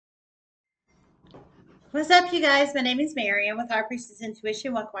What's up, you guys? My name is Mary. I'm with High Priestess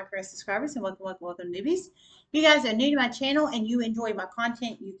Intuition. Welcome, my current subscribers, and welcome, newbies. If you guys are new to my channel and you enjoy my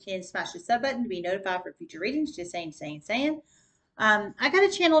content, you can smash the sub button to be notified for future readings. Just saying. I got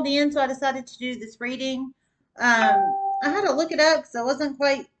it channeled in, so I decided to do this reading. I had to look it up because I wasn't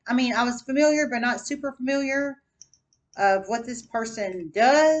quite, I was familiar, but not super familiar of what this person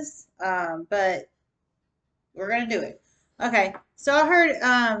does. But we're going to do it. Okay, so I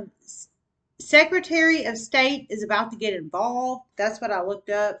heard Secretary of State is about to get involved. That's what I looked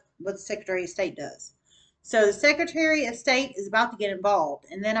up, what the Secretary of State does. So the Secretary of State is about to get involved.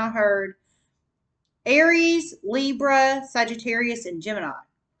 And then I heard Aries, Libra, Sagittarius, and Gemini.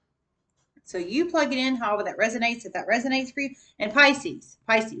 So you plug it in however that resonates, if that resonates for you. And Pisces.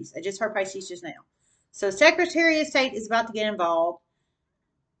 Pisces. I just heard Pisces just now. So Secretary of State is about to get involved.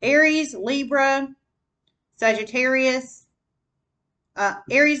 Aries, Libra, Sagittarius,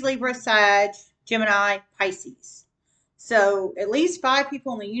 Aries, Libra, Sag, Gemini, Pisces. So at least 5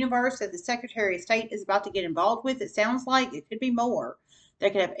 people in the universe that the Secretary of State is about to get involved with. It sounds like it could be more.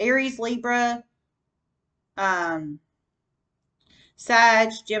 They could have Aries, Libra, Sag,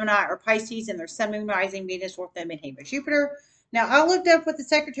 Gemini, or Pisces in their Sun, Moon, Rising, Venus, North Node, Midheaven, Jupiter. Now I looked up what the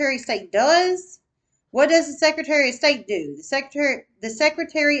Secretary of State does. What does the Secretary of State do? The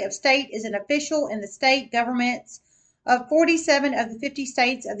Secretary of State is an official in the state governments of 47 of the 50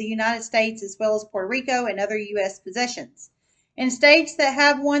 states of the United States, as well as Puerto Rico and other U.S. possessions. In states that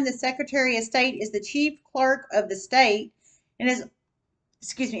have one, the Secretary of State is the chief clerk of the state and is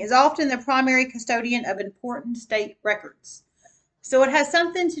often the primary custodian of important state records. So it has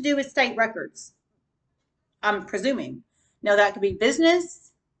something to do with state records, I'm presuming. Now that could be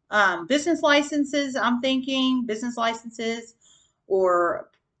business licenses. I'm thinking business licenses,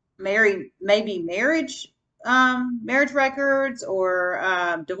 or maybe marriage records,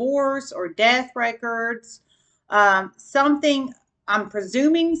 or divorce or death records. Something, I'm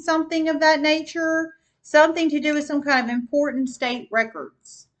presuming something of that nature, something to do with some kind of important state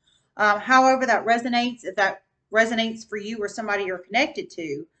records. However that resonates, if that resonates for you or somebody you're connected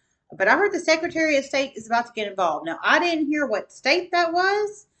to. But I heard the Secretary of State is about to get involved. Now, I didn't hear what state that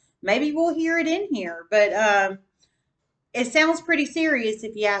was. Maybe we'll hear it in here, but it sounds pretty serious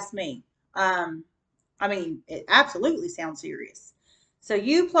if you ask me. It absolutely sounds serious. So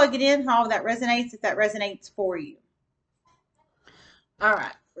you plug it in, how that resonates, if that resonates for you. All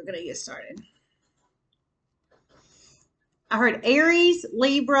right, we're going to get started. I heard Aries,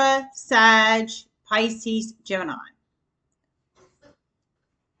 Libra, Sag, Pisces, Gemini.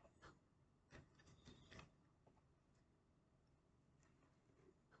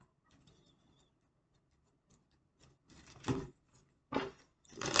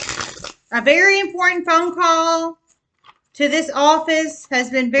 A very important phone call to this office has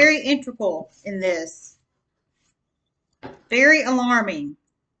been very integral in this. Very alarming.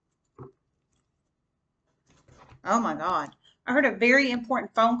 Oh my God. I heard a very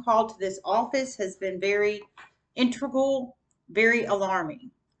important phone call to this office has been very integral, very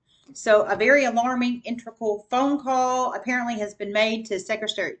alarming. So a very alarming, integral phone call apparently has been made to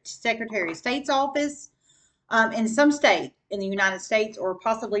Secretary of State's office in some state in the United States, or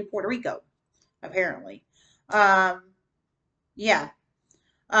possibly Puerto Rico, apparently. Yeah.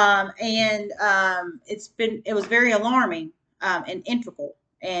 It was very alarming and integral,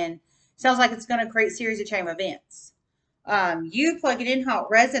 and sounds like it's going to create a series of chain events. You plug it in how it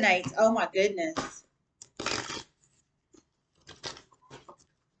resonates. Oh my goodness.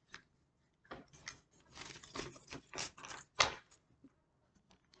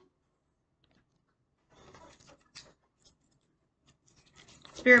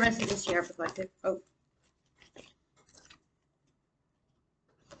 Spirit messages share for collective. Oh.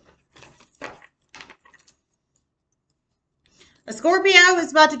 A Scorpio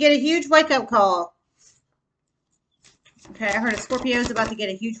is about to get a huge wake-up call. Okay, I heard a Scorpio is about to get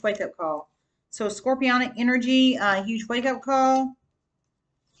a huge wake-up call. So Scorpionic energy, huge wake-up call.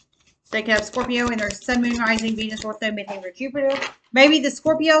 They could have Scorpio in their Sun, Moon, Rising, Venus, North Node, Midheaven, Jupiter. Maybe the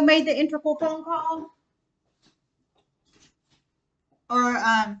Scorpio made the integral phone call. Or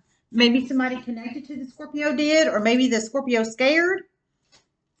maybe somebody connected to the Scorpio did. Or maybe the Scorpio scared.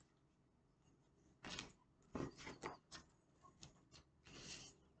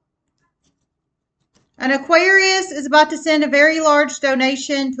 An Aquarius is about to send a very large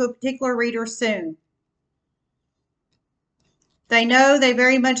donation to a particular reader soon. They know they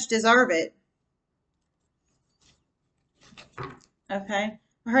very much deserve it. Okay.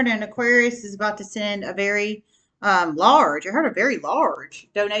 I heard an Aquarius is about to send a very large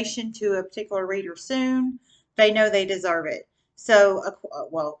donation to a particular reader soon. They know they deserve it. So,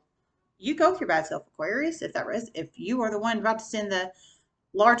 well, you go with your bad self, Aquarius. If you are the one about to send the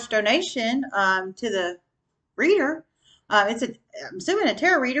large donation to the reader, I'm assuming a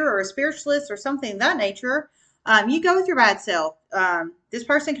tarot reader or a spiritualist or something of that nature. You go with your bad self. This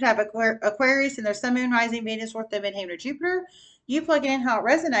person could have Aquarius in their Sun, Moon, Rising, Venus, North, Node, Midheaven, or Jupiter. You plug it in how it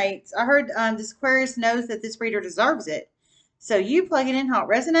resonates. I heard this Aquarius knows that this reader deserves it. So you plug it in how it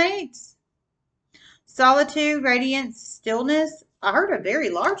resonates. Solitude, radiance, stillness. I heard a very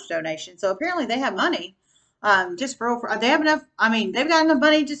large donation. So apparently they have money. Just for they have enough. I mean, they've got enough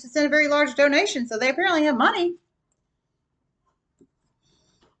money just to send a very large donation. So they apparently have money.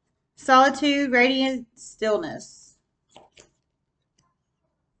 Solitude, radiance, stillness.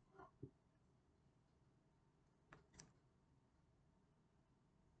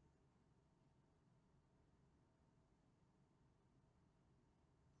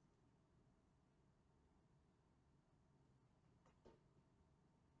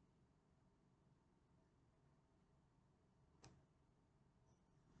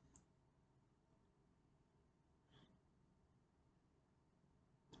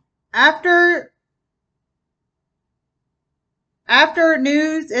 After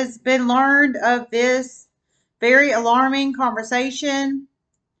news has been learned of this very alarming conversation,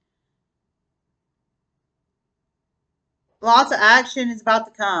 lots of action is about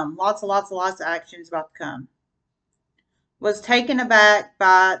to come. Lots of action is about to come. Was taken aback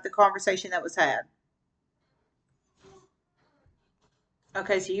by the conversation that was had.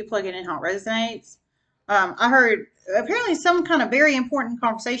 Okay, so you plug it in how it resonates. I heard apparently some kind of very important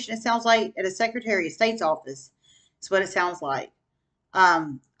conversation. It sounds like at a Secretary of State's office. It's what it sounds like.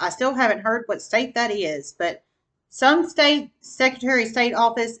 I still haven't heard what state that is, but some state Secretary of State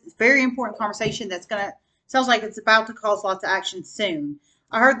office, very important conversation that's sounds like it's about to cause lots of action soon.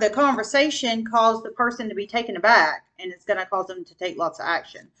 I heard the conversation caused the person to be taken aback, and it's going to cause them to take lots of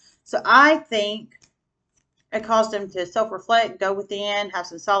action. So I think it caused them to self-reflect, go within, have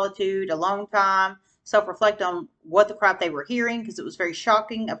some solitude, alone time, self-reflect on what the crap they were hearing, because it was very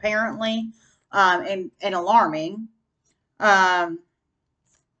shocking, apparently, and alarming.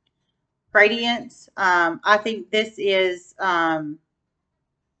 Radiance. I think this is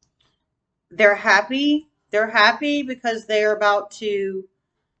they're happy. They're happy because they're about to.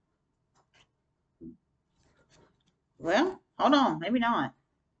 Well, hold on, maybe not.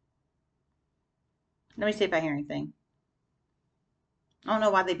 Let me see if I hear anything. I don't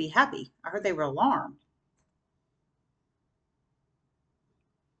know why they'd be happy. I heard they were alarmed.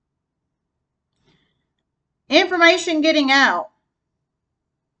 Information getting out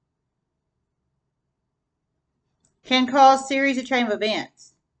can cause series of chain of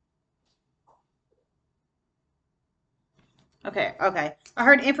events. Okay. I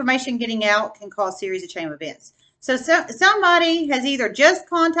heard information getting out can cause series of chain of events. So somebody has either just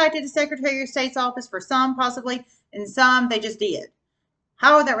contacted the Secretary of State's office for some, possibly, and some they just did.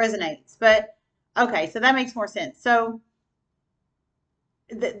 How that resonates. But, okay, so that makes more sense. So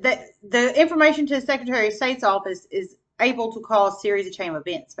the information to the Secretary of State's office is able to cause series of chain of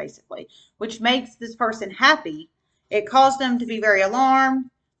events, basically, which makes this person happy. It caused them to be very alarmed,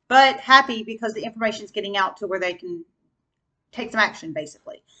 but happy because the information is getting out to where they can take some action,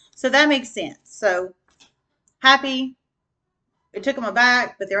 basically. So that makes sense. So happy. It took them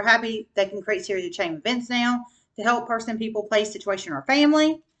aback, but they're happy they can create series of chain events now to help person, people, place, situation, or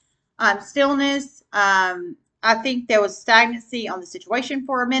family. Stillness. I think there was stagnancy on the situation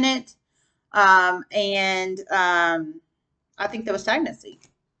for a minute. I think there was stagnancy.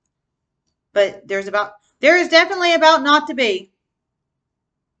 But there is definitely about not to be.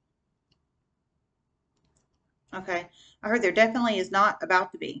 Okay. I heard there definitely is not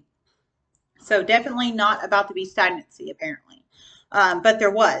about to be. So definitely not about to be stagnancy, apparently. But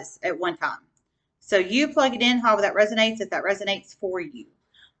there was at one time. So you plug it in however that resonates, if that resonates for you.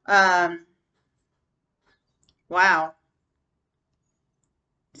 Wow.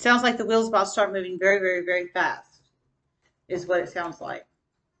 Sounds like the wheel's about to start moving very, very, very fast, is what it sounds like.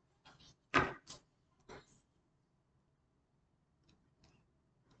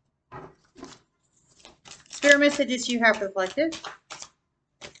 Spirit messages you have for the collective.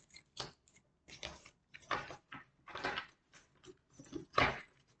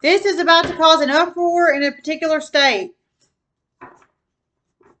 This is about to cause an uproar in a particular state.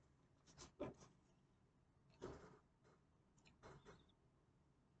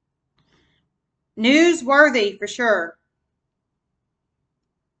 Newsworthy for sure.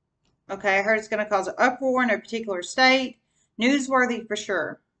 Okay, I heard it's going to cause an uproar in a particular state. Newsworthy for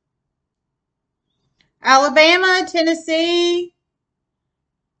sure. Alabama, Tennessee,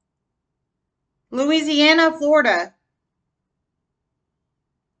 Louisiana, Florida.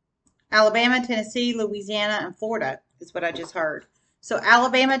 Alabama, Tennessee, Louisiana, and Florida is what I just heard. So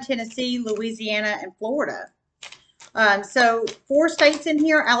Alabama, Tennessee, Louisiana, and Florida. So 4 states in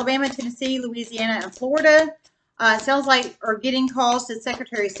here: Alabama, Tennessee, Louisiana, and Florida. Sounds like are getting calls to the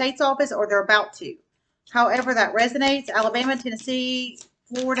Secretary of State's office, or they're about to. However, that resonates: Alabama, Tennessee,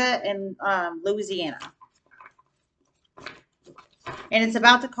 Florida, and Louisiana. And it's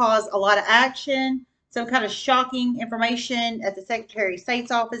about to cause a lot of action, some kind of shocking information at the Secretary of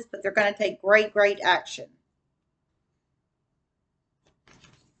State's office, but they're going to take great, great action.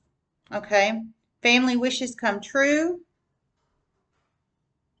 Okay. Family wishes come true.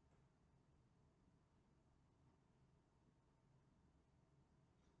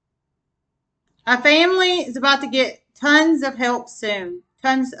 A family is about to get tons of help soon.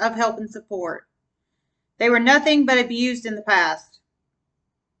 Tons of help and support. They were nothing but abused in the past.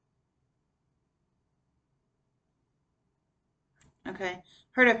 Okay.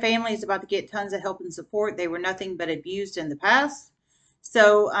 Heard a family is about to get tons of help and support. They were nothing but abused in the past.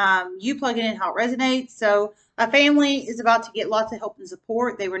 So you plug it in how it resonates. So a family is about to get lots of help and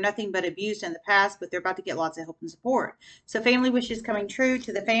support. They were nothing but abused in the past, but they're about to get lots of help and support. So family wishes coming true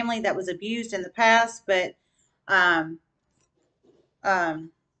to the family that was abused in the past, but um,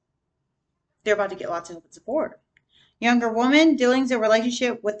 um, they're about to get lots of help and support. Younger woman, dealings a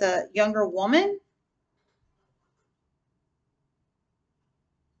relationship with a younger woman.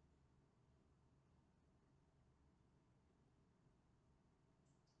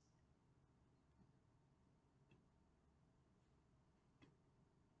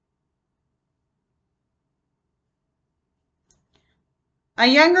 A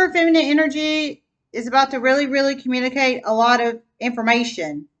younger feminine energy is about to really, really communicate a lot of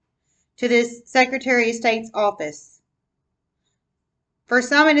information to this Secretary of State's office. For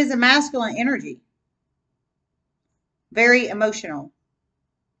some, it is a masculine energy, very emotional.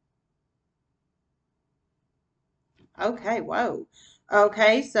 Okay, whoa.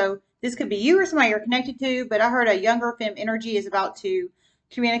 Okay, so this could be you or somebody you're connected to, but I heard a younger femme energy is about to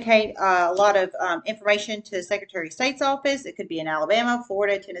communicate a lot of information to the Secretary of State's office. It could be in Alabama,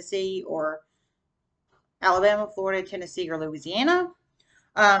 Florida, Tennessee, or Alabama, Florida, Tennessee, or Louisiana.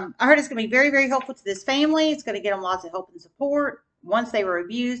 I heard it's going to be very, very helpful to this family. It's going to get them lots of help and support once they were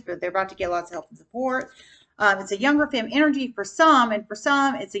abused, but they're about to get lots of help and support. It's a younger femme energy for some, and for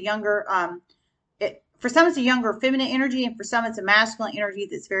some, it's a younger for some it's a younger feminine energy, and for some it's a masculine energy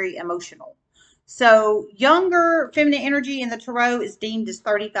that's very emotional. So younger feminine energy in the tarot is deemed as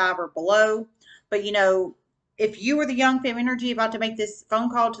 35 or below. But if you were the young feminine energy about to make this phone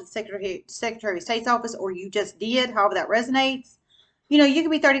call to the Secretary of State's office, or you just did, however that resonates, you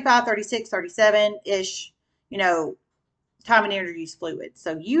could be 35, 36, 37-ish, time and energy is fluid.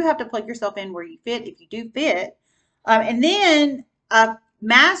 So you have to plug yourself in where you fit, if you do fit. And then a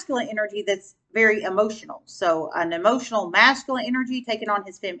masculine energy that's very emotional. So an emotional masculine energy taking on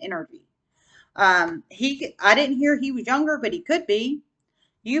his fem energy. I didn't hear he was younger, but he could be.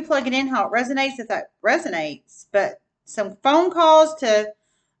 You plug it in how it resonates if that resonates. But some phone calls to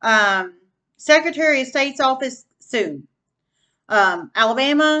Secretary of State's office soon.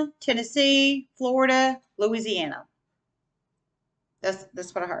 Alabama, Tennessee, Florida, Louisiana.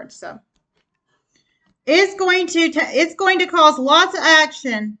 That's what I heard. So it's going to cause lots of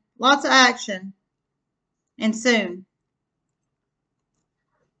action, and soon.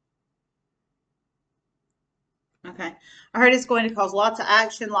 Okay, I heard it's going to cause lots of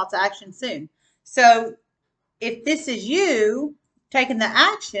action soon. So if this is you taking the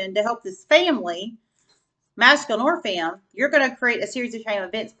action to help this family, masculine or femme, you're going to create a series of chain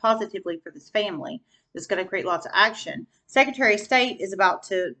events positively for this family. That's going to create lots of action. Secretary of State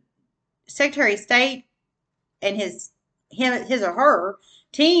and his or her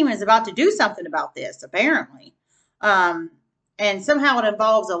team is about to do something about this, apparently. And somehow it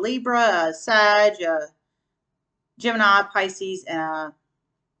involves a Libra, a Sag, a Gemini, Pisces, and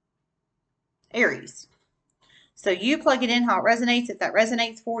Aries. So you plug it in how it resonates. If that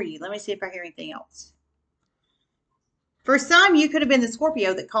resonates for you, let me see if I hear anything else. For some, you could have been the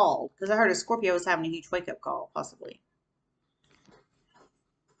Scorpio that called, because I heard a Scorpio was having a huge wake-up call, possibly.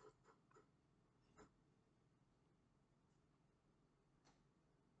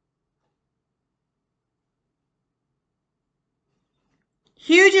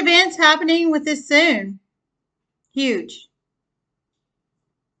 Huge events happening with this soon. Huge.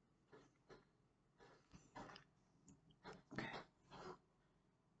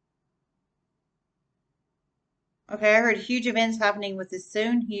 Okay, I heard huge events happening with this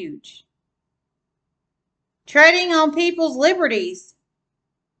soon. Huge. Treading on people's liberties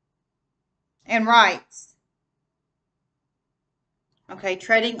and rights. Okay,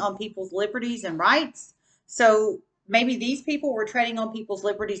 treading on people's liberties and rights. So maybe these people were treading on people's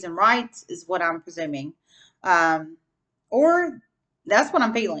liberties and rights, is what I'm presuming. Um, or that's what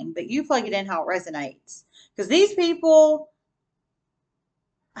I'm feeling, but you plug it in how it resonates. Because these people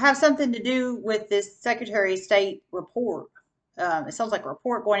have something to do with this Secretary of State report. It sounds like a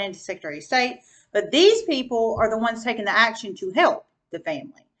report going into Secretary of State, but these people are the ones taking the action to help the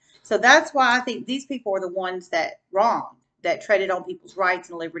family. So that's why I think these people are the ones that wrong, that treaded on people's rights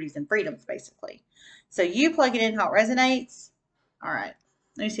and liberties and freedoms, basically. So you plug it in how it resonates. All right.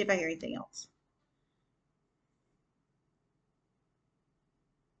 Let me see if I hear anything else.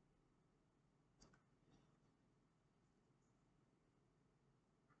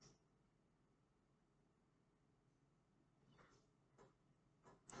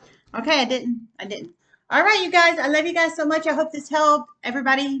 Okay, I didn't. I didn't. All right, you guys. I love you guys so much. I hope this helped.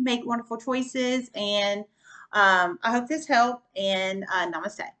 Everybody make wonderful choices, and I hope this helped. And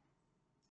namaste.